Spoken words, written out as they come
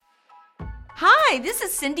Hi, this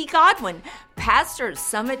is Cindy Godwin, pastor of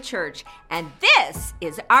Summit Church, and this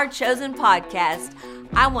is our Chosen podcast.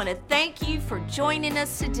 I want to thank you for joining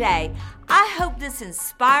us today. I hope this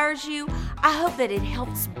inspires you. I hope that it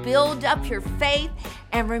helps build up your faith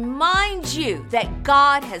and remind you that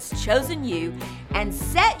God has chosen you and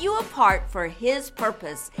set you apart for His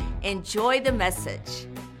purpose. Enjoy the message.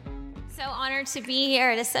 So honored to be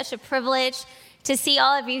here. It is such a privilege to see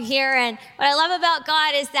all of you here. And what I love about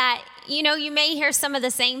God is that, you may hear some of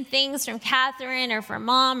the same things from Catherine or from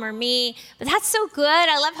Mom or me, but that's so good.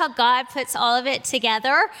 I love how God puts all of it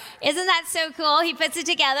together. Isn't that so cool? He puts it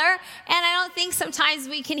together. And I don't think sometimes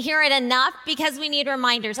we can hear it enough because we need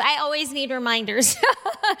reminders. I always need reminders.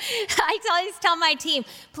 I always tell my team,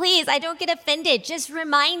 please, I don't get offended. Just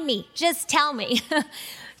remind me. Just tell me.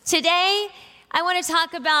 Today, I want to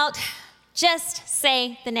talk about just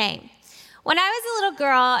say the name. When I was a little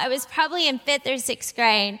girl, I was probably in 5th or 6th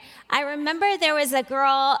grade. I remember there was a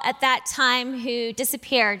girl at that time who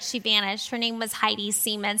disappeared. She vanished. Her name was Heidi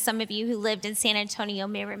Seaman. Some of you who lived in San Antonio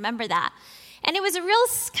may remember that. And it was a real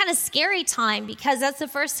kind of scary time because that's the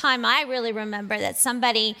first time I really remember that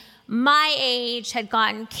somebody my age had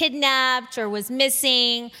gotten kidnapped or was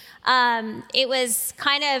missing. It was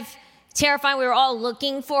kind of terrifying. We were all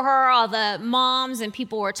looking for her. All the moms and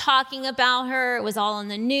people were talking about her. It was all on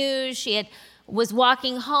the news. She was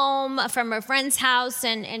walking home from her friend's house,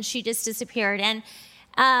 and she just disappeared. And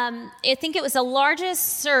I think it was the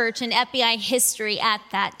largest search in FBI history at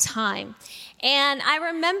that time. And I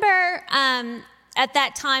remember at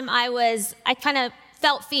that time I kind of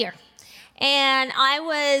felt fear. And I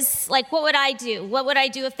was like, what would I do? What would I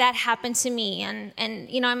do if that happened to me? And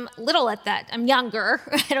I'm little at that. I'm younger.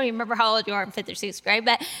 I don't even remember how old you are in 5th or 6th grade,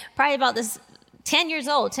 but probably about 10 years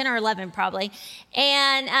old, 10 or 11 probably.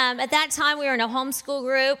 And at that time, we were in a homeschool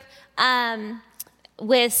group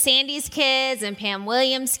with Sandy's kids and Pam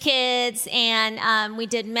Williams' kids, and we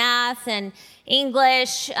did math and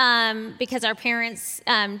English because our parents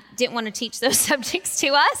didn't want to teach those subjects to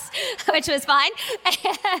us, which was fine.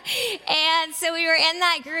 And so we were in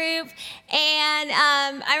that group, and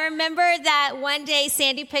I remember that one day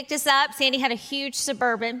Sandy picked us up. Sandy had a huge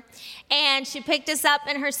Suburban, and she picked us up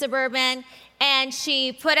in her Suburban, and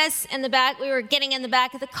she put us in the back. We were getting in the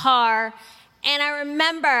back of the car, and I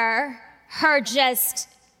remember her just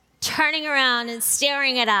turning around and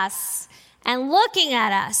staring at us and looking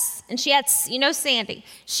at us. And she had, Sandy,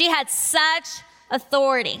 she had such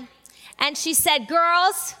authority. And she said,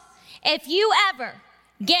 girls, if you ever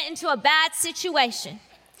get into a bad situation,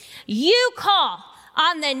 you call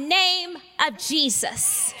on the name of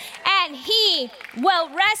Jesus, and He will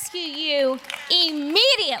rescue you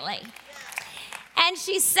immediately. And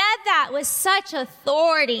she said that with such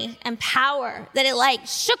authority and power that it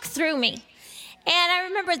shook through me. And I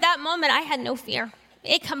remember at that moment, I had no fear.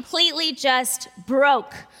 It completely just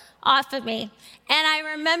broke off of me. And I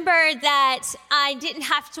remember that I didn't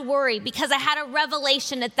have to worry because I had a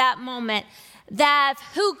revelation at that moment that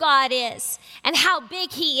who God is and how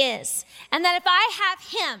big He is. And that if I have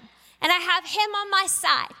Him and I have Him on my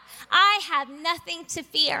side, I have nothing to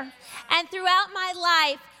fear. And throughout my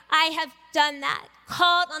life, I have done that,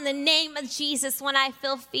 called on the name of Jesus when I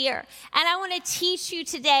feel fear. And I want to teach you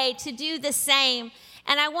today to do the same.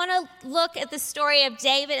 And I want to look at the story of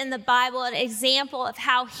David in the Bible, an example of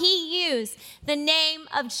how he used the name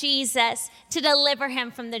of Jesus to deliver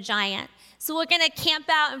him from the giant. So we're going to camp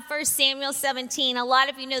out in 1 Samuel 17. A lot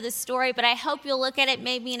of you know the story, but I hope you'll look at it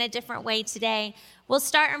maybe in a different way today. We'll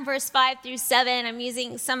start in verse 5 through 7. I'm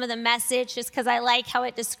using some of the message just because I like how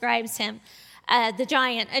it describes him. The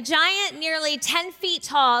giant. A giant nearly 10 feet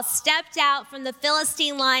tall stepped out from the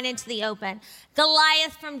Philistine line into the open.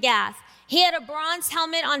 Goliath from Gath. He had a bronze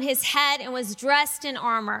helmet on his head and was dressed in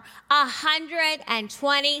armor,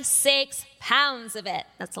 126 pounds of it.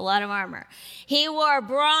 That's a lot of armor. He wore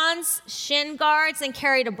bronze shin guards and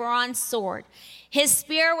carried a bronze sword. His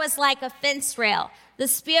spear was like a fence rail. The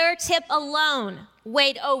spear tip alone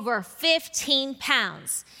weighed over 15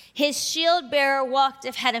 pounds. His shield bearer walked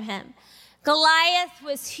ahead of him. Goliath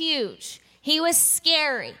was huge. He was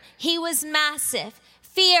scary. He was massive.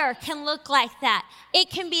 Fear can look like that. It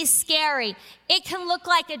can be scary. It can look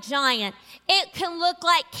like a giant. It can look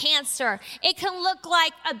like cancer. It can look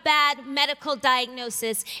like a bad medical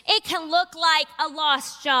diagnosis. It can look like a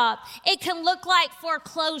lost job. It can look like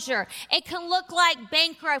foreclosure. It can look like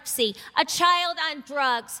bankruptcy, a child on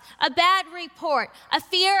drugs, a bad report, a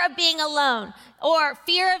fear of being alone, or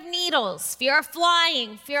fear of needles, fear of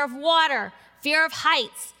flying, fear of water, fear of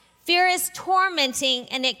heights. Fear is tormenting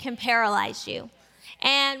and it can paralyze you.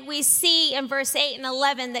 And we see in verse 8 and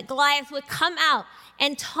 11 that Goliath would come out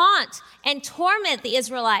and taunt and torment the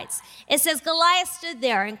Israelites. It says Goliath stood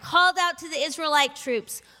there and called out to the Israelite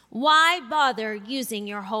troops, "Why bother using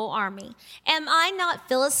your whole army? Am I not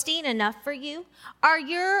Philistine enough for you?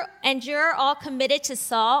 You're all committed to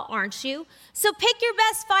Saul, aren't you? So pick your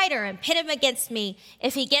best fighter and pit him against me.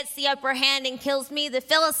 If he gets the upper hand and kills me, the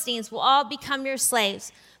Philistines will all become your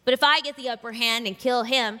slaves. But if I get the upper hand and kill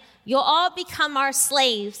him, you'll all become our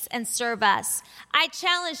slaves and serve us. I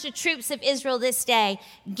challenge the troops of Israel this day.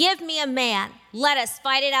 Give me a man. Let us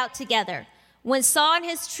fight it out together." When Saul and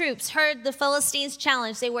his troops heard the Philistines'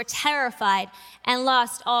 challenge, they were terrified and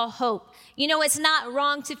lost all hope. You know, it's not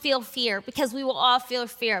wrong to feel fear because we will all feel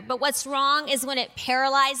fear. But what's wrong is when it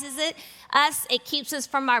paralyzes us. It keeps us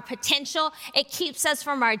from our potential. It keeps us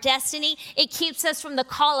from our destiny. It keeps us from the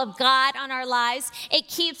call of God on our lives. It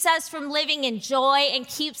keeps us from living in joy and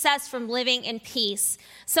keeps us from living in peace.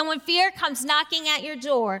 So when fear comes knocking at your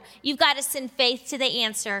door, you've got to send faith to the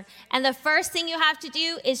answer. And the first thing you have to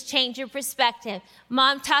do is change your perspective.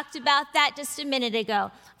 Mom talked about that just a minute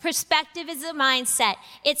ago. Perspective is a mindset.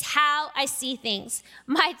 It's how I see things.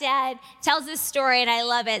 My dad tells this story, and I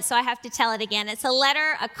love it, so I have to tell it again. It's a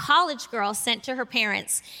letter a college girl sent to her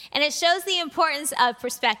parents, and it shows the importance of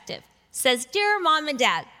perspective. It says, "Dear Mom and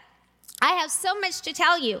Dad, I have so much to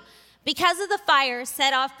tell you. Because of the fire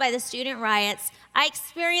set off by the student riots, I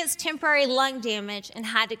experienced temporary lung damage and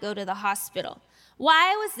had to go to the hospital. While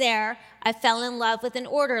I was there, I fell in love with an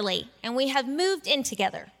orderly, and we have moved in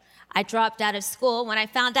together. I dropped out of school when I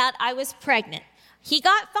found out I was pregnant. He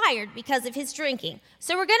got fired because of his drinking.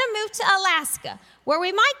 So we're going to move to Alaska, where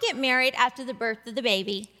we might get married after the birth of the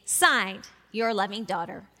baby. Signed, your loving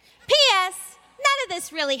daughter. P.S. None of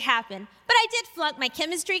this really happened, but I did flunk my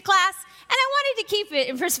chemistry class, and I wanted to keep it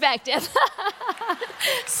in perspective."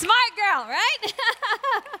 Smart girl, right?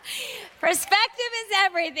 Perspective is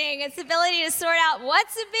everything. It's the ability to sort out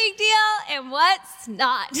what's a big deal and what's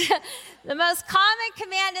not. The most common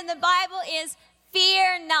command in the Bible is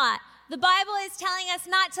fear not. The Bible is telling us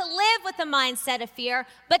not to live with the mindset of fear,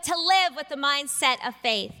 but to live with the mindset of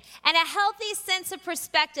faith. And a healthy sense of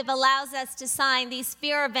perspective allows us to sign these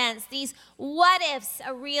fear events, these what ifs,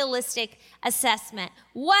 a realistic assessment.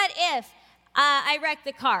 What if I wreck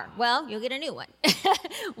the car? Well, you'll get a new one.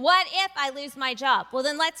 What if I lose my job? Well,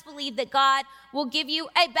 then let's believe that God will give you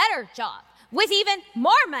a better job with even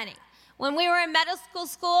more money. When we were in medical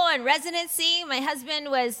school and residency, my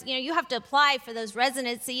husband was, you have to apply for those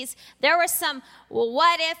residencies. There were some, well,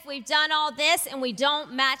 what if we've done all this and we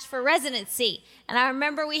don't match for residency? And I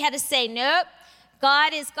remember we had to say, nope,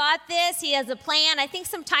 God has got this. He has a plan. I think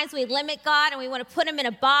sometimes we limit God and we want to put him in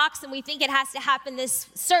a box and we think it has to happen this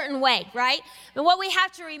certain way, right? But what we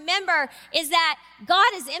have to remember is that God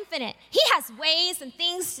is infinite. He has ways and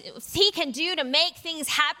things he can do to make things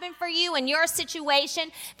happen for you in your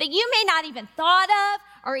situation that you may not even thought of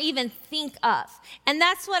or even think of. And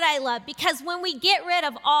that's what I love, because when we get rid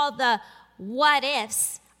of all the what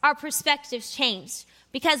ifs, our perspectives change,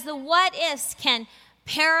 because the what ifs can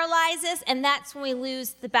paralyze us, and that's when we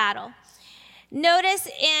lose the battle. Notice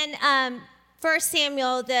in 1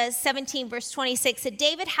 Samuel, the 17, verse 26, that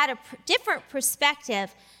David had a different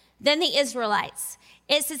perspective than the Israelites.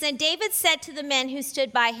 It says, "And David said to the men who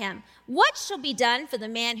stood by him, 'What shall be done for the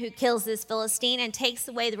man who kills this Philistine and takes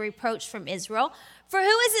away the reproach from Israel? For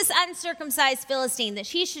who is this uncircumcised Philistine that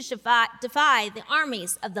he should defy the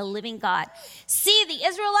armies of the living God?'" See, the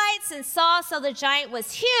Israelites and Saul saw the giant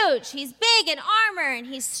was huge. He's big in armor and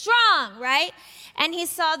he's strong, right? And he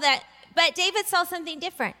saw that, but David saw something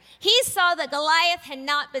different. He saw that Goliath had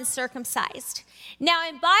not been circumcised. Now,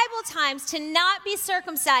 in Bible times, to not be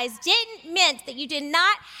circumcised meant that you did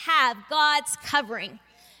not have God's covering.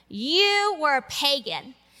 You were a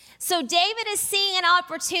pagan. So David is seeing an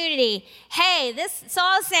opportunity.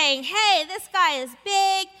 Saul's saying, hey, this guy is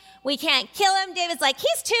big. We can't kill him. David's like,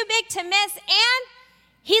 he's too big to miss, and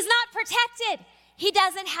he's not protected. He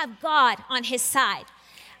doesn't have God on his side.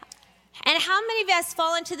 And how many of us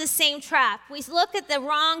fall into the same trap? We look at the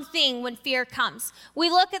wrong thing when fear comes.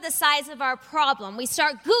 We look at the size of our problem. We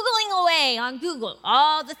start Googling away on Google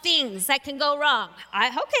all the things that can go wrong.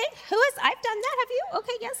 I've done that, have you?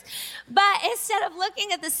 Okay, yes. But instead of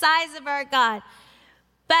looking at the size of our God,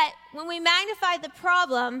 but when we magnify the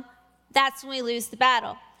problem, that's when we lose the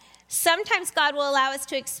battle. Sometimes God will allow us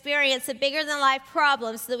to experience a bigger-than-life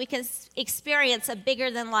problem so that we can experience a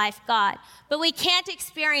bigger-than-life God. But we can't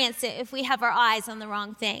experience it if we have our eyes on the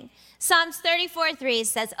wrong thing. Psalms 34:3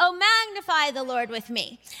 says, "Oh, magnify the Lord with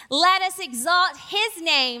me. Let us exalt his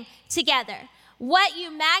name together." What you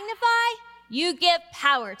magnify, you give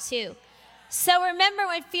power to. So remember,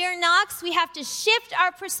 when fear knocks, we have to shift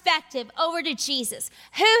our perspective over to Jesus,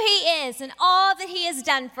 who he is and all that he has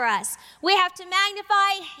done for us. We have to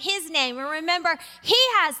magnify his name and remember he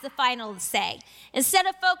has the final say. Instead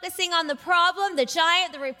of focusing on the problem, the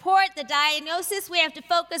giant, the report, the diagnosis, we have to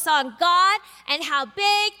focus on God and how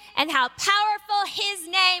big and how powerful his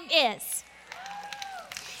name is.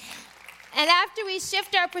 And after we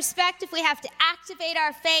shift our perspective, we have to activate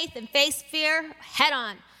our faith and face fear head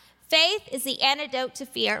on. Faith is the antidote to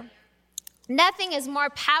fear. Nothing is more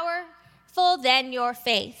powerful than your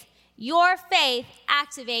faith. Your faith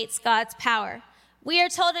activates God's power. We are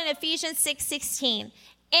told in Ephesians 6:16,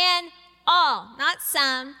 in all, not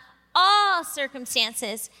some, all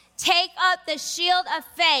circumstances, take up the shield of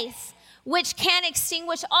faith, which can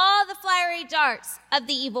extinguish all the fiery darts of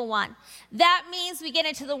the evil one. That means we get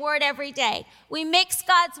into the word every day. We mix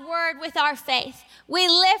God's word with our faith. We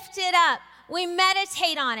lift it up. We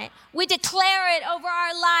meditate on it. We declare it over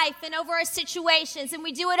our life and over our situations, and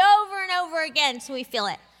we do it over and over again until we feel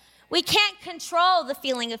it. We can't control the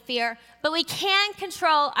feeling of fear, but we can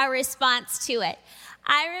control our response to it.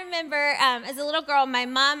 I remember as a little girl, my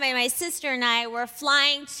mom and my sister and I were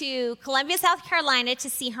flying to Columbia, South Carolina to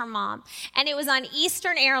see her mom. And it was on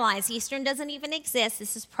Eastern Airlines. Eastern doesn't even exist.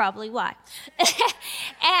 This is probably why.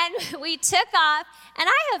 And we took off. And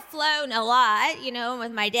I have flown a lot,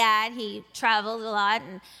 with my dad. He traveled a lot.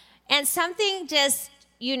 And something just,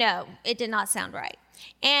 it did not sound right.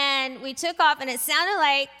 And we took off, and it sounded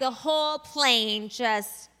like the whole plane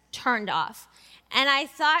just turned off. And I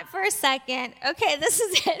thought for a second, okay, this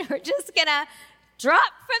is it. We're just going to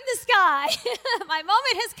drop from the sky. My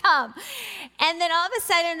moment has come. And then all of a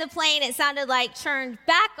sudden, the plane, it sounded like turned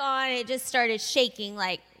back on. It just started shaking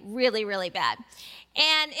like really, really bad.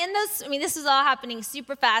 And in those, this was all happening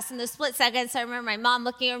super fast. In those split seconds, I remember my mom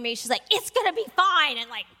looking over me. She's like, it's going to be fine. And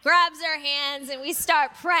grabs our hands and we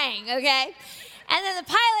start praying, okay? And then the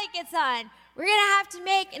pilot gets on. We're going to have to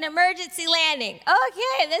make an emergency landing.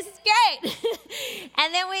 Okay, this is great.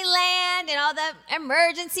 And then we land and all the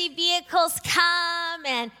emergency vehicles come,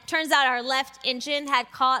 and turns out our left engine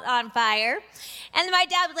had caught on fire. And then my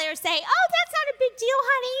dad would later say, oh, that's not a big deal,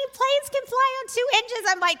 honey. Planes can fly on 2 engines.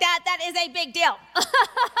 I'm like, Dad, that is a big deal.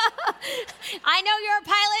 I know you're a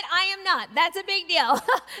pilot. I am not. That's a big deal.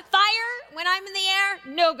 Fire, when I'm in the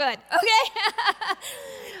air, no good, okay?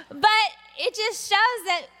 But it just shows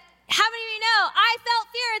that, how many of you know, I felt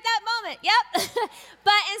fear at that moment? Yep.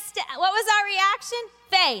 But instead, what was our reaction?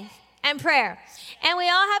 Faith and prayer. And we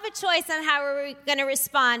all have a choice on how we're going to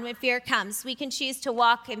respond when fear comes. We can choose to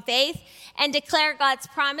walk in faith and declare God's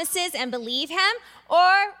promises and believe him,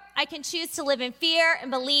 or I can choose to live in fear and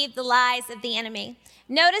believe the lies of the enemy.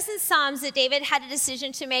 Notice in Psalms that David had a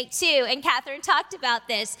decision to make too, and Catherine talked about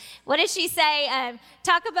this. What did she say?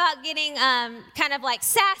 Talk about getting kind of like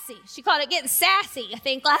sassy. She called it getting sassy, I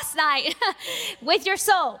think, last night with your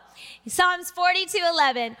soul. Psalms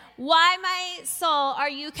 42:11. Why, my soul, are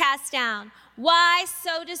you cast down? Why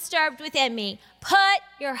so disturbed within me? Put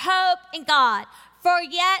your hope in God. For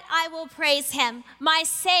yet I will praise him, my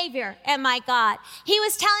Savior and my God. He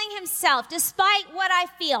was telling himself, despite what I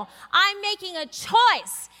feel, I'm making a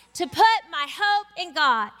choice to put my hope in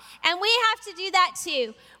God. And we have to do that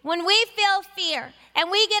too. When we feel fear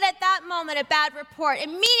and we get at that moment a bad report,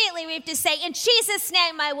 immediately we have to say, in Jesus'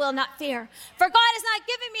 name I will not fear. For God has not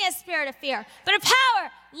given me a spirit of fear, but of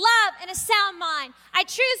power, love, and a sound mind. I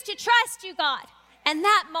choose to trust you, God. And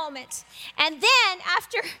that moment. And then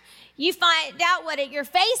after you find out what you're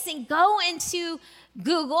facing, go into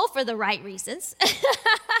Google for the right reasons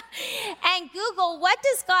and Google, what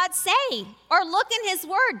does God say? Or look in his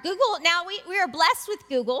word. Google, now we are blessed with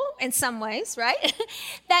Google in some ways, right?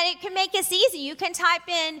 That it can make us easy. You can type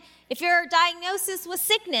in, if you're diagnosed with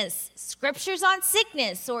sickness, scriptures on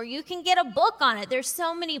sickness, or you can get a book on it. There's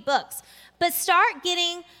so many books. But start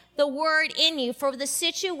getting the word in you for the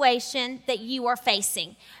situation that you are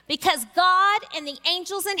facing. Because God and the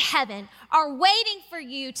angels in heaven are waiting for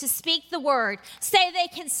you to speak the word, so they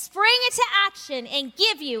can spring into action and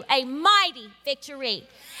give you a mighty victory.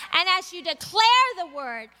 And as you declare the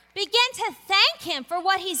word, begin to thank him for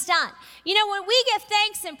what he's done. When we give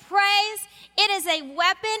thanks and praise, it is a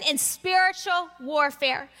weapon in spiritual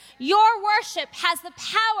warfare. Your worship has the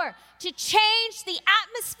power to change the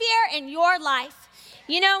atmosphere in your life.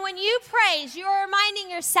 When you praise, you're reminding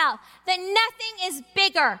yourself that nothing is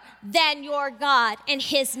bigger than your God and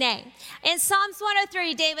his name. In Psalms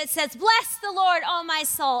 103, David says, bless the Lord, O my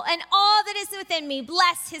soul, and all that is within me,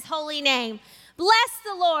 bless his holy name. Bless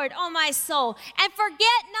the Lord, O my soul, and forget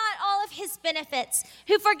not all of his benefits,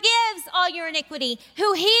 who forgives all your iniquity,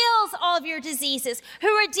 who heals all of your diseases,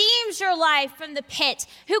 who redeems your life from the pit,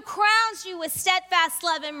 who crowns you with steadfast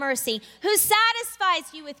love and mercy, who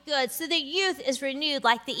satisfies you with good, so that youth is renewed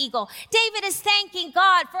like the eagle. David is thanking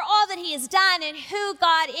God for all that he has done and who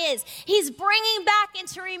God is. He's bringing back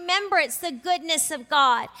into remembrance the goodness of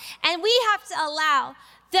God. And we have to allow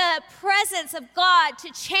the presence of God to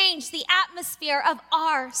change the atmosphere of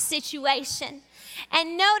our situation.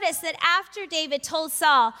 And notice that after David told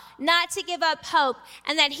Saul not to give up hope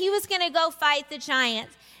and that he was going to go fight the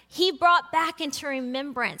giant, he brought back into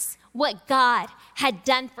remembrance what God had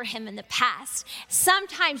done for him in the past.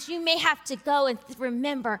 Sometimes you may have to go and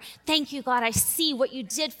remember, thank you, God, I see what you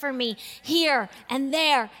did for me here and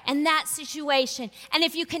there and that situation. And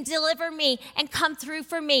if you can deliver me and come through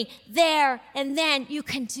for me there and then, you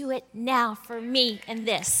can do it now for me in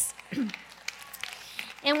this.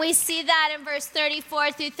 And we see that in verse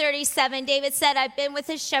 34 through 37. David said, I've been with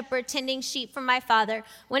a shepherd tending sheep for my father.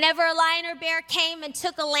 Whenever a lion or bear came and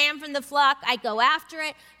took a lamb from the flock, I'd go after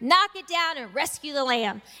it, knock it down, and rescue the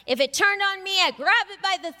lamb. If it turned on me, I'd grab it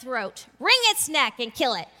by the throat, wring its neck, and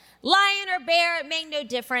kill it. Lion or bear, it made no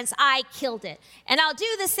difference. I killed it. And I'll do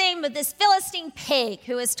the same with this Philistine pig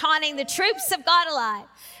who is taunting the troops of God alive.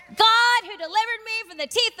 God, who delivered me from the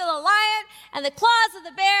teeth of the lion and the claws of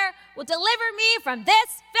the bear, will deliver me from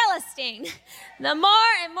this Philistine. The more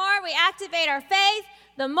and more we activate our faith,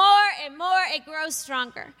 the more and more it grows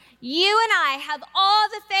stronger. You and I have all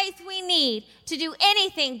the faith we need to do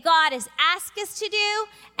anything God has asked us to do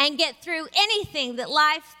and get through anything that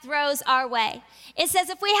life throws our way. It says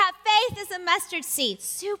if we have faith as a mustard seed,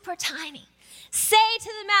 super tiny, say to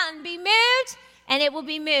the mountain, be moved, and it will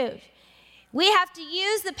be moved. We have to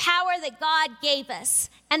use the power that God gave us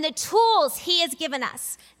and the tools he has given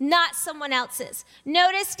us, not someone else's.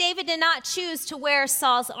 Notice David did not choose to wear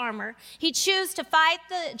Saul's armor. He chose to fight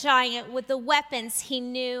the giant with the weapons he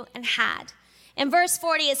knew and had. In verse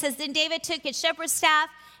 40, it says, then David took his shepherd's staff.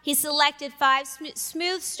 He selected 5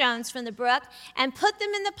 smooth stones from the brook and put them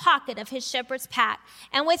in the pocket of his shepherd's pack.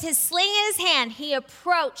 And with his sling in his hand, he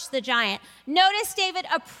approached the giant. Notice David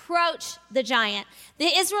approached the giant.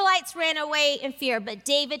 The Israelites ran away in fear, but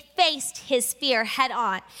David faced his fear head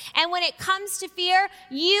on. And when it comes to fear,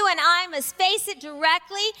 you and I must face it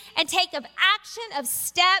directly and take an action of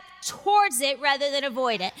step towards it rather than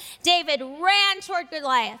avoid it. David ran toward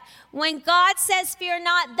Goliath. When God says fear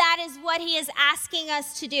not, that is what he is asking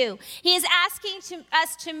us to do. He is asking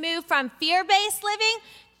us to move from fear-based living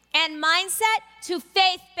and mindset to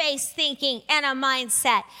faith-based thinking and a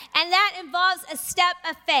mindset. And that involves a step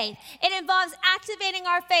of faith. It involves activating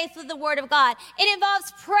our faith with the Word of God. It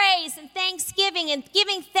involves praise and thanksgiving and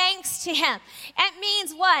giving thanks to Him. It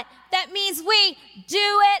means what? That means we do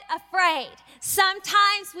it afraid.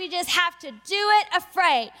 Sometimes we just have to do it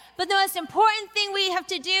afraid. But the most important thing we have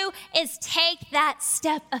to do is take that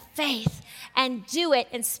step of faith and do it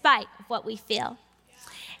in spite of what we feel.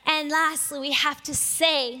 And lastly, we have to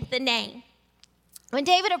say the name. When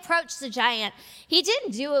David approached the giant, he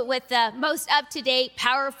didn't do it with the most up-to-date,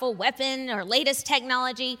 powerful weapon or latest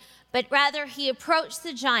technology, but rather he approached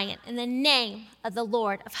the giant in the name of the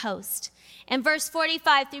Lord of hosts. In verse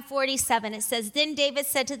 45 through 47, it says, then David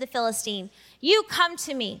said to the Philistine, you come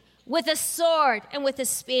to me with a sword and with a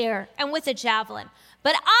spear and with a javelin,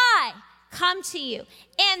 but I come to you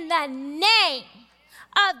in the name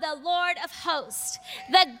of the Lord of hosts,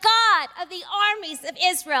 the God of the armies of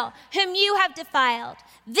Israel, whom you have defiled.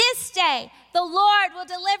 This day the Lord will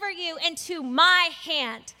deliver you into my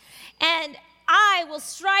hand, and I will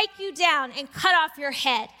strike you down and cut off your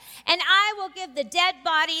head. And I will give the dead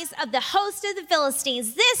bodies of the host of the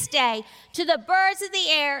Philistines this day to the birds of the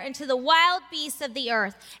air and to the wild beasts of the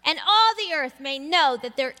earth. And all the earth may know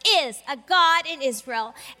that there is a God in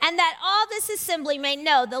Israel, and that all this assembly may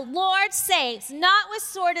know the Lord saves, not with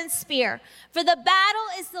sword and spear, for the battle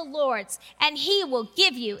is the Lord's, and he will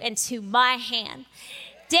give you into my hand.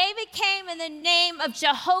 David came in the name of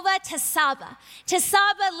Jehovah Tesabah.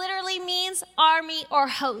 Tesabah literally means army or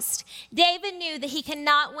host. David knew that he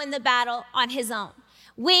cannot win the battle on his own.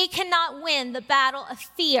 We cannot win the battle of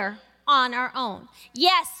fear on our own.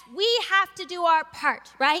 Yes, we have to do our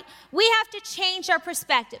part, right? We have to change our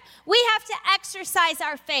perspective. We have to exercise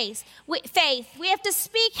our faith. We have to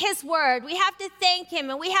speak his word. We have to thank him,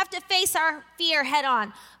 and we have to face our fear head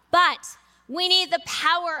on. But we need the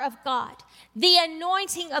power of God, the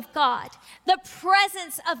anointing of God, the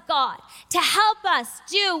presence of God to help us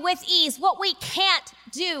do with ease what we can't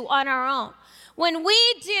do on our own. When we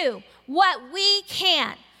do what we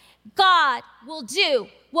can, God will do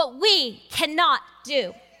what we cannot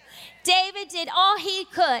do. David did all he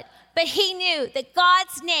could, but he knew that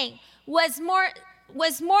God's name was more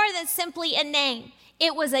than simply a name.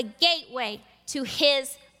 It was a gateway to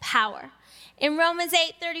his power. In Romans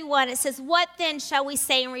 8:31, it says, "What then shall we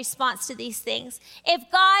say in response to these things? If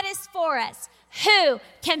God is for us, who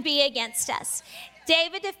can be against us?"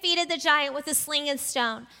 David defeated the giant with a sling and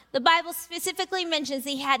stone. The Bible specifically mentions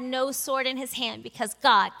he had no sword in his hand because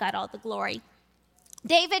God got all the glory.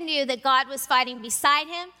 David knew that God was fighting beside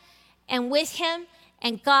him and with him,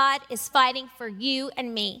 and God is fighting for you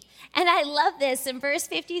and me. And I love this. In verse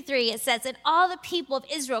 53, it says, "And all the people of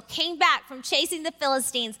Israel came back from chasing the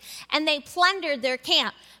Philistines, and they plundered their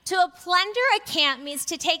camp." To plunder a camp means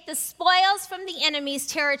to take the spoils from the enemy's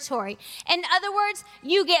territory. In other words,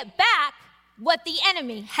 you get back what the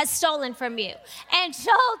enemy has stolen from you. And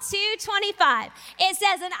Joel 2:25, it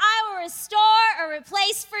says, "And I will restore or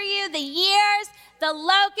replace for you the years the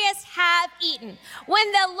locusts have eaten."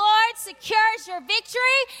 When the Lord secures your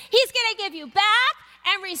victory, he's going to give you back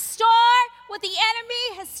and restore what the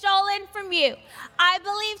enemy has stolen from you. I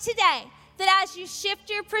believe today that as you shift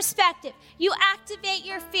your perspective, you activate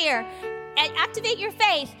your faith,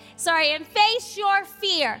 and face your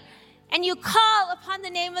fear, and you call upon the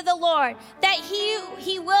name of the Lord, that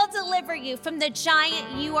he will deliver you from the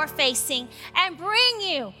giant you are facing and bring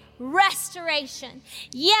you restoration.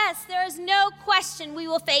 Yes, there is no question we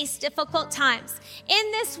will face difficult times.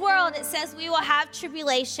 In this world, it says we will have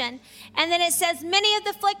tribulation. And then it says, "Many of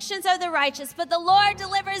the afflictions of the righteous, but the Lord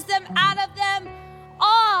delivers them out of them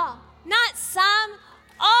all." Not some,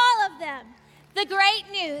 all of them. The great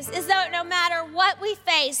news is that no matter what we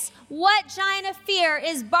face, what giant of fear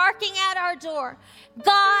is barking at our door,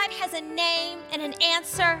 God has a name and an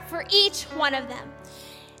answer for each one of them.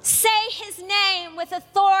 Say his name with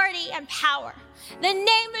authority and power. The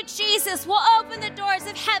name of Jesus will open the doors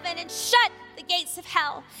of heaven and shut the gates of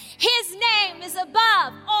hell. His name is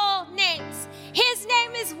above all names. His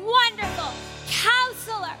name is Wonderful,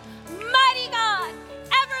 Counselor, Mighty God,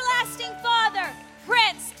 Everlasting Father,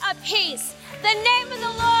 Prince of Peace. The name of the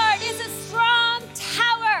Lord is a strong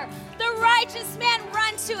tower. The righteous men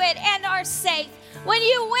run to it and are safe. When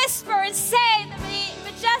you whisper and say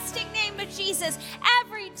the majestic name of Jesus,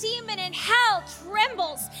 every demon in hell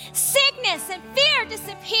trembles. Sickness and fear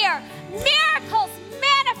disappear. Miracles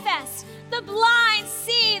manifest. The blind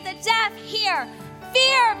see, the deaf hear.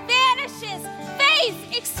 Fear vanishes.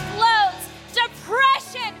 Faith explodes.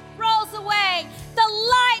 Depression rolls away. The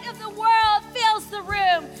light of the world fills the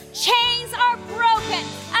room. Chains are broken.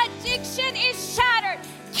 Addiction is shattered.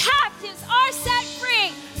 Captives are set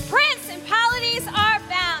free. Principalities are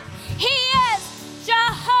bound. He is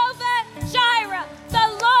Jehovah Jireh, the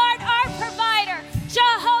Lord our provider.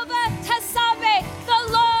 Jehovah Tasabeh,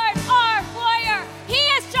 the Lord our warrior. He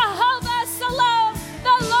is Jehovah Salom,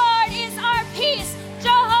 the Lord is our peace.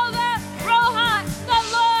 Jehovah Rohan, the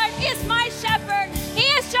Lord is my shepherd. He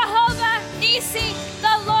is Jehovah Nisi,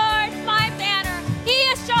 the Lord my banner. He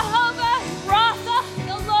is Jehovah Rapha,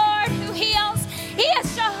 the Lord who heals. He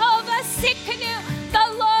is Jehovah Sikkenu, the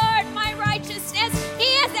Lord my righteousness. He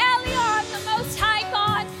is Elion, the Most High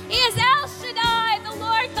God. He is El Shaddai, the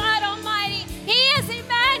Lord God Almighty. He is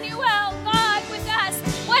Emmanuel, God with us.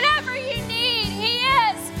 Whatever you need, He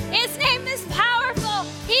is. His name is powerful.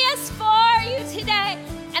 He is for you today.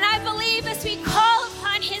 And I believe as we call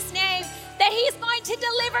upon His name that He's going to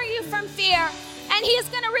deliver you from fear. And He is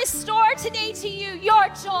going to restore today to you your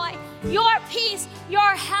joy, your peace,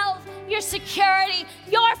 your health, your security,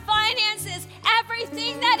 your finances,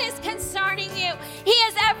 everything that is concerning you. He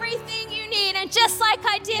is everything you need. And just like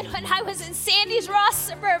I did when I was in Sandy's Ross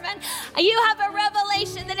Suburban, you have a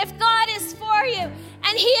revelation that if God is for you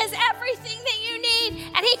and He is everything that you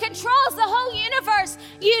need and He controls the whole universe,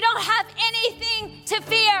 you don't have anything to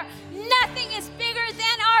fear. Nothing is bigger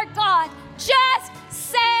than our God. Just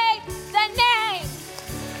say the name.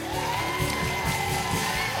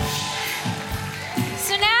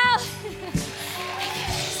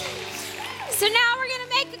 So now we're going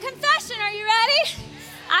to make a confession. Are you ready?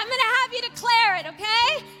 I'm going to have you declare it,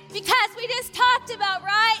 okay? Because we just talked about,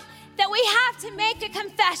 right, that we have to make a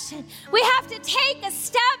confession. We have to take a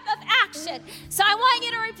step of action. So I want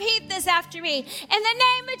you to repeat this after me. In the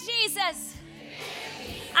name of Jesus,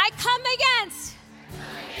 I come against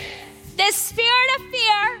this spirit of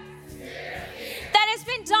fear that has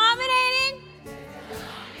been dominating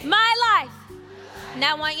my life.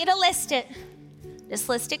 Now I want you to list it. Just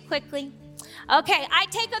list it quickly. Okay, I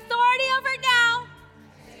take authority over it now.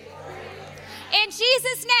 In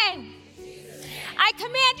Jesus' name, I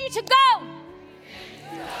command you to go.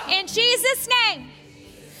 In Jesus' name,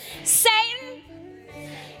 Satan,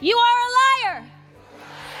 You are a liar,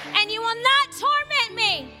 and you will not torment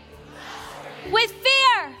me with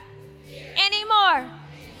fear anymore.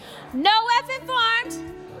 No weapon formed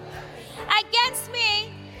against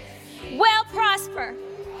me will prosper.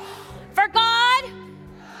 For God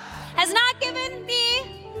has not given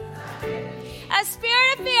me a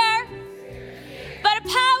spirit of fear, but a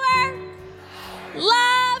power,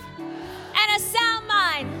 love, and a sound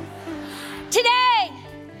mind. Today,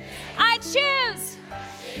 I choose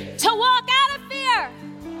to walk out of fear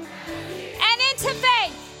and into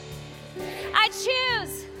faith. I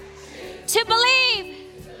choose to believe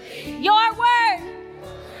your word.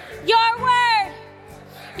 Your word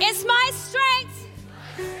is my strength,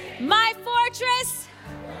 my fortress,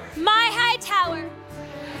 my high tower.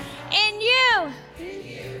 In you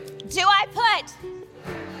do I put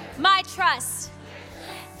my trust.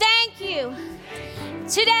 Thank you.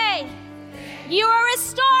 Today, you are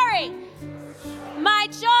restoring my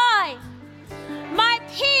joy, my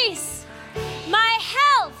peace, my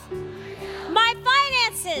health, my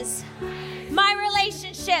finances, my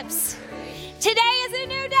relationships. Today is a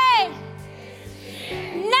new day.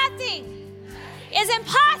 Nothing is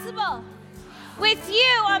impossible with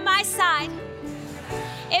you on my side.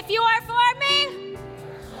 If you are for me,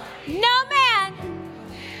 no man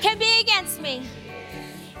can be against me.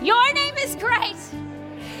 Your name is great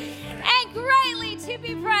and greatly to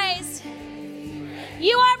be praised.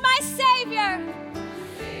 You are my Savior,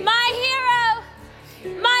 my hero,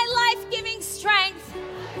 my life-giving strength.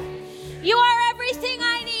 You are everything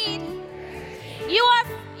I need. You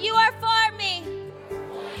are for me.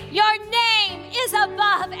 Your name is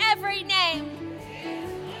above every name.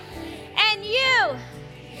 And you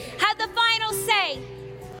have the final say.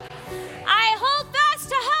 I hold fast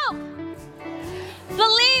to hope,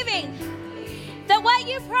 believing that what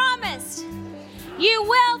you promised, you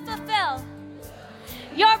will fulfill.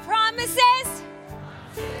 Your promises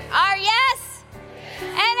are yes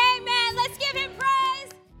and amen. Let's give him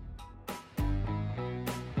praise.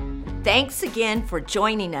 Thanks again for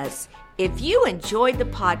joining us. If you enjoyed the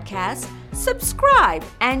podcast, subscribe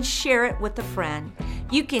and share it with a friend.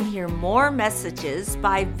 You can hear more messages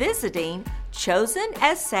by visiting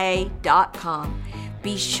chosensa.com.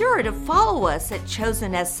 Be sure to follow us at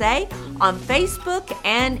Chosen SA on Facebook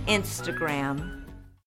and Instagram.